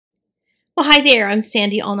Well, hi there. I'm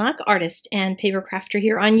Sandy Allnock, artist and paper crafter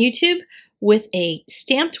here on YouTube with a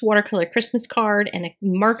stamped watercolor Christmas card and a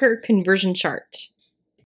marker conversion chart.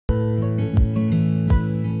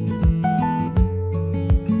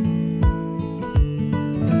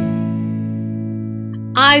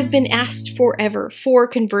 I've been asked forever for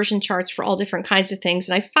conversion charts for all different kinds of things,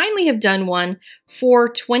 and I finally have done one for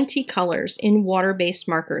 20 colors in water-based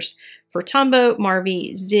markers for Tombow,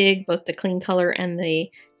 Marvy, Zig, both the clean color and the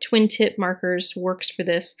twin tip markers works for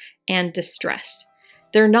this, and Distress.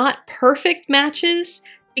 They're not perfect matches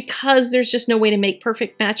because there's just no way to make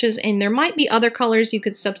perfect matches, and there might be other colors you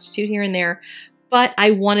could substitute here and there, but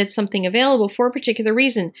I wanted something available for a particular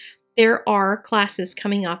reason. There are classes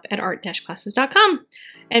coming up at art-classes.com,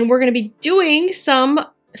 and we're going to be doing some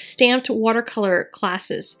stamped watercolor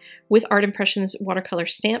classes with Art Impressions watercolor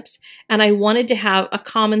stamps, and I wanted to have a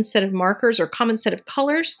common set of markers or common set of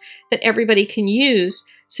colors that everybody can use,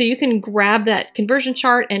 so you can grab that conversion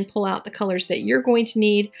chart and pull out the colors that you're going to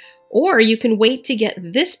need, or you can wait to get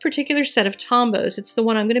this particular set of Tombows. It's the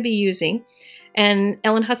one I'm going to be using, and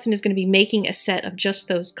Ellen Hudson is going to be making a set of just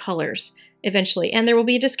those colors eventually, and there will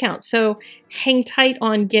be a discount. So hang tight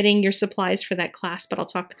on getting your supplies for that class, but I'll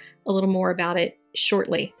talk a little more about it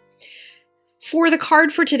shortly. For the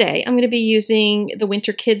card for today, I'm going to be using the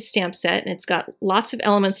Winter Kids stamp set, and it's got lots of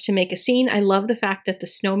elements to make a scene. I love the fact that the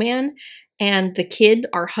snowman and the kid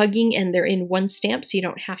are hugging and they're in one stamp, so you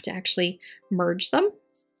don't have to actually merge them,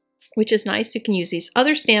 which is nice. You can use these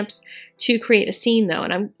other stamps to create a scene though,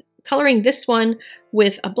 and I'm coloring this one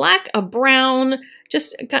with a black, a brown,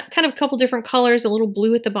 just got kind of a couple different colors, a little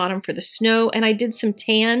blue at the bottom for the snow, and I did some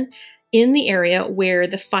tan in the area where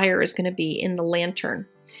the fire is going to be in the lantern.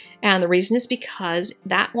 And the reason is because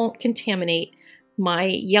that won't contaminate my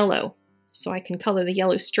yellow. So I can color the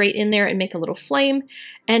yellow straight in there and make a little flame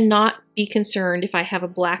and not be concerned if I have a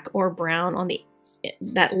black or brown on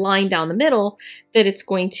that line down the middle that it's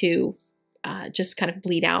going to just kind of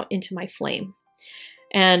bleed out into my flame.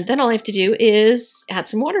 And then all I have to do is add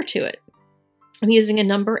some water to it. I'm using a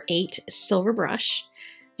number 8 silver brush.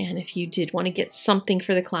 And if you did want to get something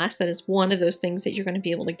for the class, that is one of those things that you're going to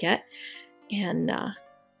be able to get. And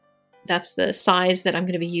that's the size that I'm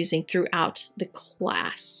going to be using throughout the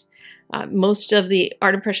class. Most of the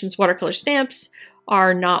Art Impressions watercolor stamps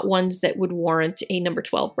are not ones that would warrant a number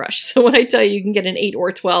 12 brush. So when I tell you you can get an 8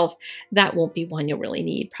 or 12, that won't be one you'll really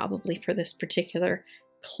need probably for this particular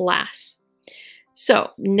class.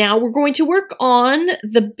 So now we're going to work on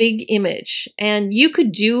the big image, and you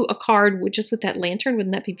could do a card just with that lantern.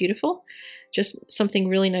 Wouldn't that be beautiful? Just something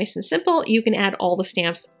really nice and simple. You can add all the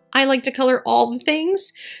stamps. I like to color all the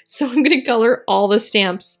things, so I'm going to color all the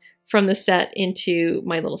stamps from the set into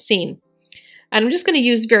my little scene. And I'm just going to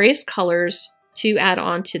use various colors to add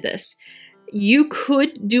on to this. You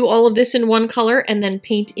could do all of this in one color and then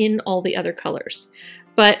paint in all the other colors.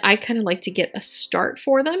 But I kind of like to get a start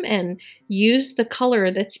for them and use the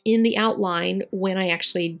color that's in the outline when I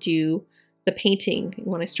actually do the painting,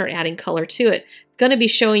 when I start adding color to it. I'm going to be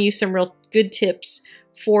showing you some real good tips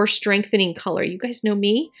for strengthening color. You guys know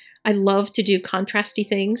me. I love to do contrasty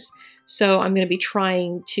things. So I'm going to be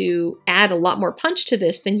trying to add a lot more punch to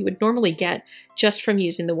this than you would normally get just from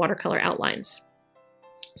using the watercolor outlines.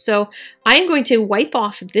 So I'm going to wipe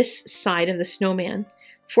off this side of the snowman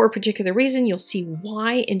for a particular reason. You'll see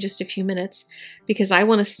why in just a few minutes, because I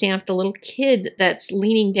want to stamp the little kid that's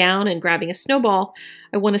leaning down and grabbing a snowball.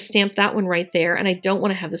 I want to stamp that one right there, and I don't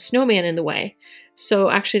want to have the snowman in the way. So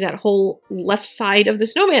actually that whole left side of the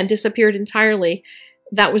snowman disappeared entirely.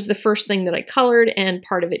 That was the first thing that I colored, and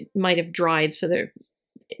part of it might have dried, so there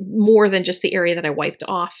more than just the area that I wiped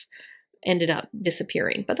off ended up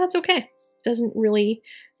disappearing, but that's okay. Doesn't really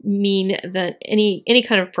mean that any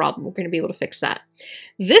kind of problem. We're going to be able to fix that.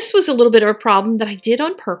 This was a little bit of a problem that I did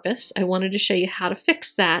on purpose. I wanted to show you how to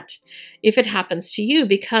fix that if it happens to you,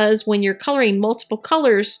 because when you're coloring multiple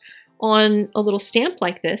colors on a little stamp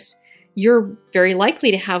like this, you're very likely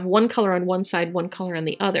to have one color on one side, one color on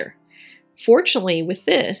the other. Fortunately, with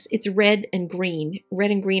this, it's red and green. Red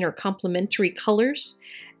and green are complementary colors,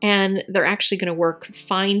 and they're actually going to work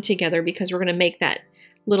fine together because we're going to make that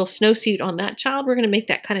little snowsuit on that child, we're going to make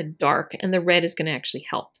that kind of dark, and the red is going to actually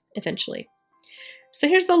help eventually. So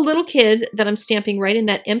here's the little kid that I'm stamping right in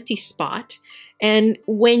that empty spot. And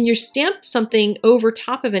when you stamp something over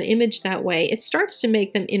top of an image that way, it starts to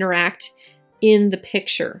make them interact in the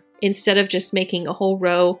picture instead of just making a whole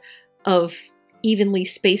row of evenly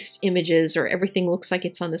spaced images or everything looks like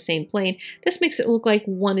it's on the same plane. This makes it look like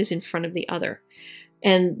one is in front of the other.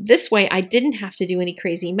 And this way I didn't have to do any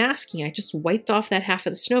crazy masking. I just wiped off that half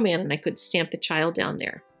of the snowman and I could stamp the child down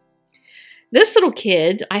there. This little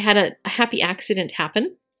kid, I had a happy accident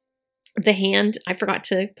happen. The hand, I forgot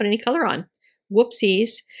to put any color on.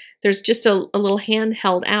 Whoopsies. There's just a little hand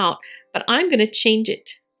held out, but I'm going to change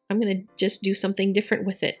it. I'm going to just do something different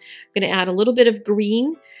with it. I'm going to add a little bit of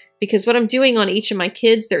green, because what I'm doing on each of my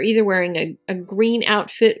kids, they're either wearing a green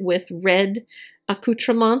outfit with red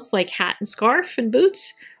accoutrements like hat and scarf and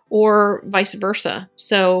boots, or vice versa.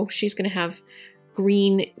 So she's going to have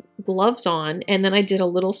green gloves on, and then I did a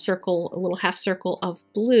little circle, a little half circle of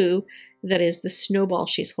blue that is the snowball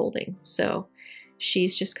she's holding. So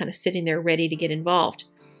she's just kind of sitting there ready to get involved.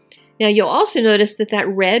 Now you'll also notice that that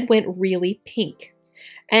red went really pink.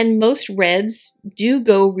 And most reds do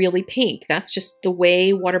go really pink. That's just the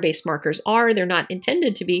way water-based markers are. They're not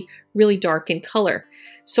intended to be really dark in color.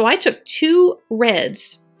 So I took two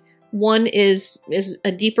reds. One is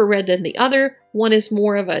a deeper red than the other. One is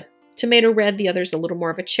more of a tomato red. The other is a little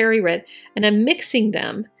more of a cherry red. And I'm mixing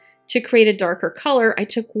them to create a darker color. I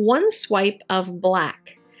took one swipe of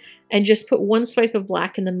black and just put one swipe of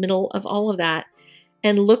black in the middle of all of that.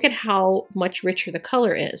 And look at how much richer the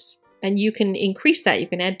color is. And you can increase that. You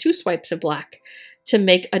can add two swipes of black to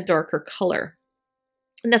make a darker color.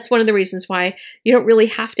 And that's one of the reasons why you don't really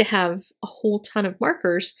have to have a whole ton of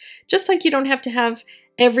markers, just like you don't have to have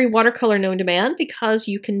every watercolor known to man, because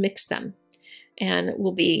you can mix them. And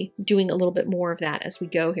we'll be doing a little bit more of that as we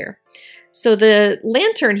go here. So the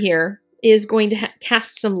lantern here is going to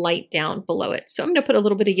cast some light down below it. So I'm going to put a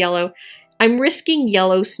little bit of yellow. I'm risking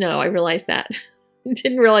yellow snow. I realize that.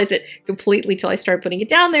 Didn't realize it completely till I started putting it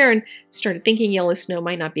down there and started thinking yellow snow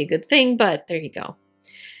might not be a good thing, but there you go.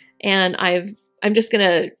 And I'm just going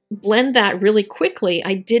to blend that really quickly.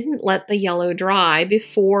 I didn't let the yellow dry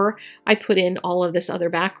before I put in all of this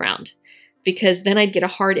other background, because then I'd get a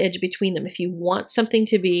hard edge between them. If you want something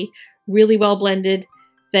to be really well blended,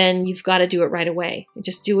 then you've got to do it right away.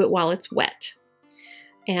 Just do it while it's wet.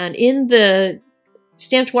 And in the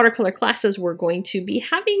stamped watercolor classes we're going to be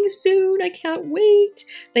having soon, I can't wait.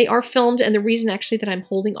 They are filmed, and the reason actually that I'm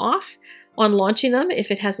holding off on launching them, if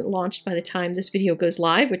it hasn't launched by the time this video goes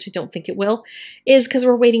live, which I don't think it will, is because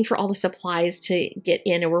we're waiting for all the supplies to get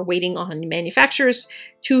in, and we're waiting on manufacturers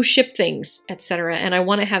to ship things, etc. And I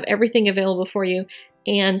want to have everything available for you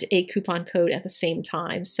and a coupon code at the same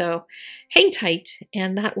time. So hang tight,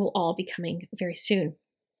 and that will all be coming very soon.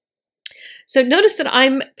 So notice that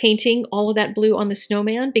I'm painting all of that blue on the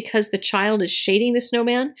snowman because the child is shading the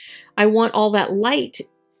snowman. I want all that light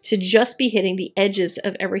to just be hitting the edges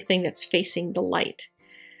of everything that's facing the light.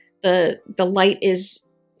 The light is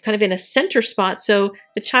kind of in a center spot, so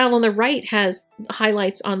the child on the right has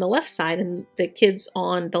highlights on the left side, and the kids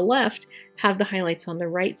on the left have the highlights on the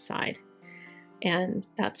right side, and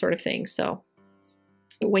that sort of thing. So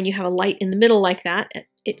when you have a light in the middle like that,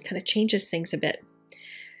 it kind of changes things a bit.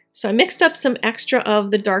 So I mixed up some extra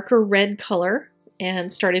of the darker red color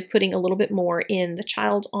and started putting a little bit more in the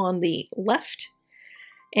child on the left.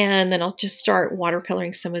 And then I'll just start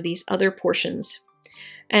watercoloring some of these other portions.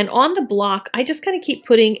 And on the block, I just kind of keep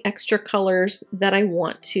putting extra colors that I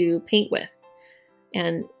want to paint with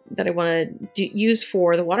and that I want to use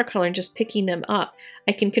for the watercolor, and just picking them up.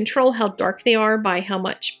 I can control how dark they are by how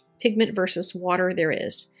much pigment versus water there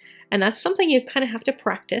is. And that's something you kind of have to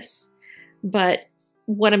practice. But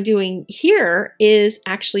what I'm doing here is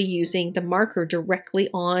actually using the marker directly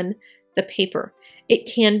on the paper.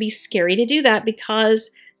 It can be scary to do that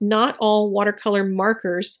because not all watercolor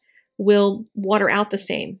markers will water out the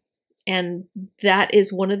same. And that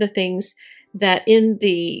is one of the things that in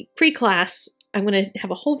the pre-class, I'm going to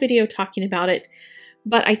have a whole video talking about it,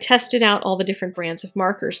 but I tested out all the different brands of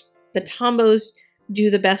markers. The Tombos do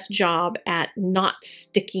the best job at not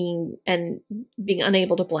sticking and being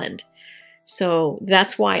unable to blend. So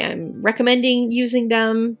that's why I'm recommending using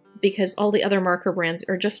them, because all the other marker brands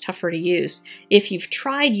are just tougher to use. If you've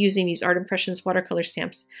tried using these Art Impressions watercolor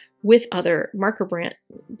stamps with other marker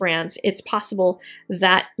brands, it's possible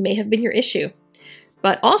that may have been your issue.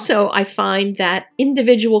 But also I find that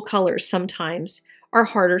individual colors sometimes are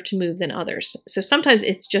harder to move than others. So sometimes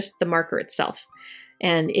it's just the marker itself.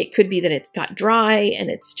 And it could be that it's got dry and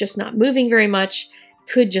it's just not moving very much.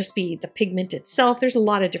 Could just be the pigment itself. There's a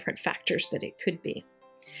lot of different factors that it could be.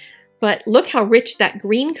 But look how rich that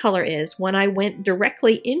green color is when I went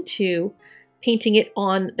directly into painting it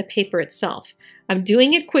on the paper itself. I'm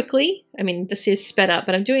doing it quickly. I mean, this is sped up,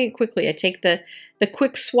 but I'm doing it quickly. I take the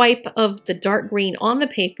quick swipe of the dark green on the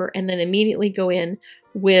paper and then immediately go in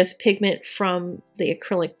with pigment from the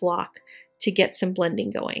acrylic block to get some blending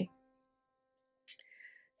going.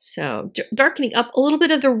 So darkening up a little bit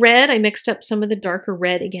of the red, I mixed up some of the darker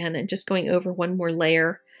red again and just going over one more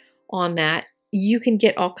layer on that. you can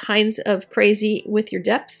get all kinds of crazy with your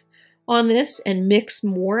depth on this and mix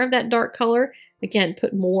more of that dark color. Again,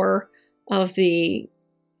 put more of the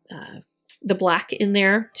black in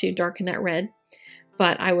there to darken that red.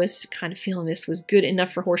 But I was kind of feeling this was good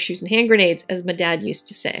enough for horseshoes and hand grenades, as my dad used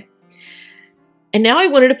to say. And now I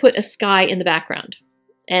wanted to put a sky in the background.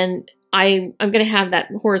 And I'm going to have that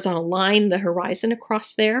horizontal line, the horizon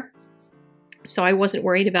across there. So I wasn't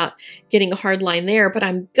worried about getting a hard line there, but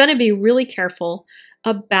I'm going to be really careful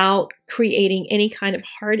about creating any kind of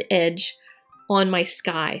hard edge on my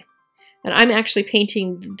sky. And I'm actually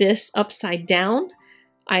painting this upside down.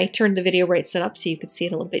 I turned the video right set up so you could see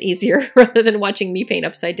it a little bit easier rather than watching me paint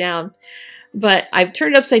upside down. But I've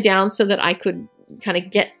turned it upside down so that I could kind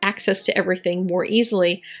of get access to everything more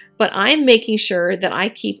easily. But I'm making sure that I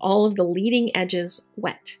keep all of the leading edges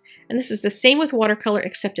wet. And this is the same with watercolor,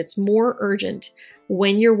 except it's more urgent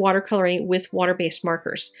when you're watercoloring with water-based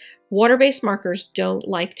markers. Water-based markers don't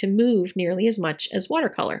like to move nearly as much as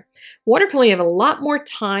watercolor. Watercolor, you have a lot more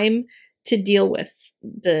time to deal with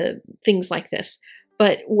the things like this.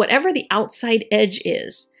 But whatever the outside edge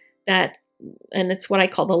is, and it's what I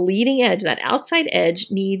call the leading edge, that outside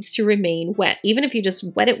edge needs to remain wet. Even if you just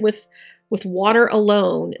wet it with water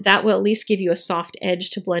alone, that will at least give you a soft edge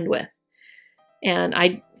to blend with. And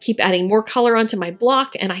I keep adding more color onto my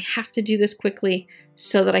block, and I have to do this quickly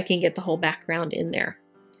so that I can get the whole background in there.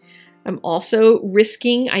 I'm also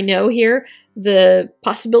risking, I know here, the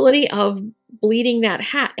possibility of bleeding that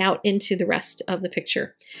hat out into the rest of the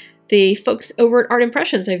picture. The folks over at Art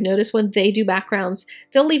Impressions, I've noticed when they do backgrounds,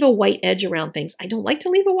 they'll leave a white edge around things. I don't like to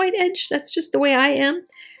leave a white edge. That's just the way I am.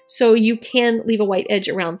 So you can leave a white edge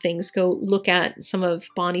around things. Go look at some of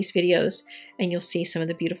Bonnie's videos and you'll see some of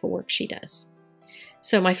the beautiful work she does.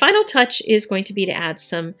 So my final touch is going to be to add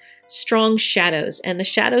some strong shadows, and the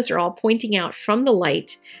shadows are all pointing out from the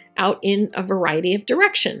light out in a variety of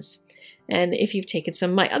directions. And if you've taken some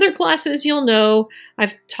of my other classes, you'll know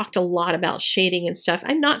I've talked a lot about shading and stuff.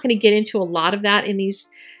 I'm not going to get into a lot of that in these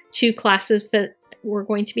two classes that we're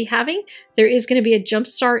going to be having. There is going to be a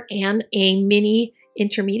jumpstart and a mini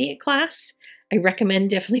intermediate class. I recommend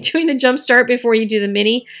definitely doing the jumpstart before you do the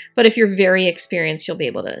mini, but if you're very experienced, you'll be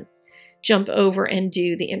able to jump over and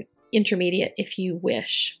do the intermediate if you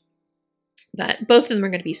wish. But both of them are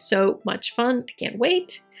going to be so much fun. I can't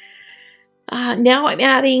wait. Now I'm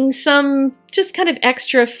adding some just kind of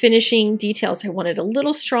extra finishing details. I wanted a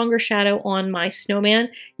little stronger shadow on my snowman.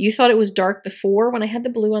 You thought it was dark before when I had the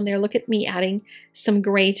blue on there. Look at me adding some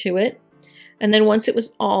gray to it. And then once it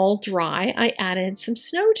was all dry, I added some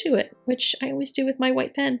snow to it, which I always do with my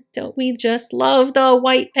white pen. Don't we just love the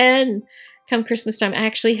white pen? Come Christmas time, I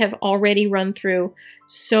actually have already run through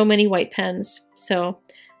so many white pens. So I'm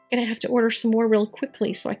going to have to order some more real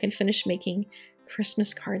quickly so I can finish making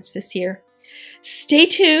Christmas cards this year. Stay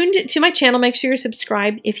tuned to my channel. Make sure you're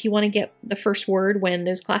subscribed if you want to get the first word when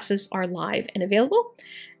those classes are live and available.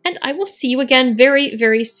 And I will see you again very,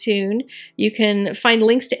 very soon. You can find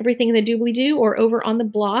links to everything in the doobly-doo or over on the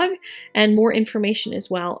blog and more information as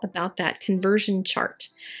well about that conversion chart.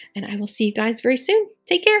 And I will see you guys very soon.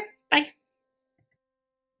 Take care. Bye.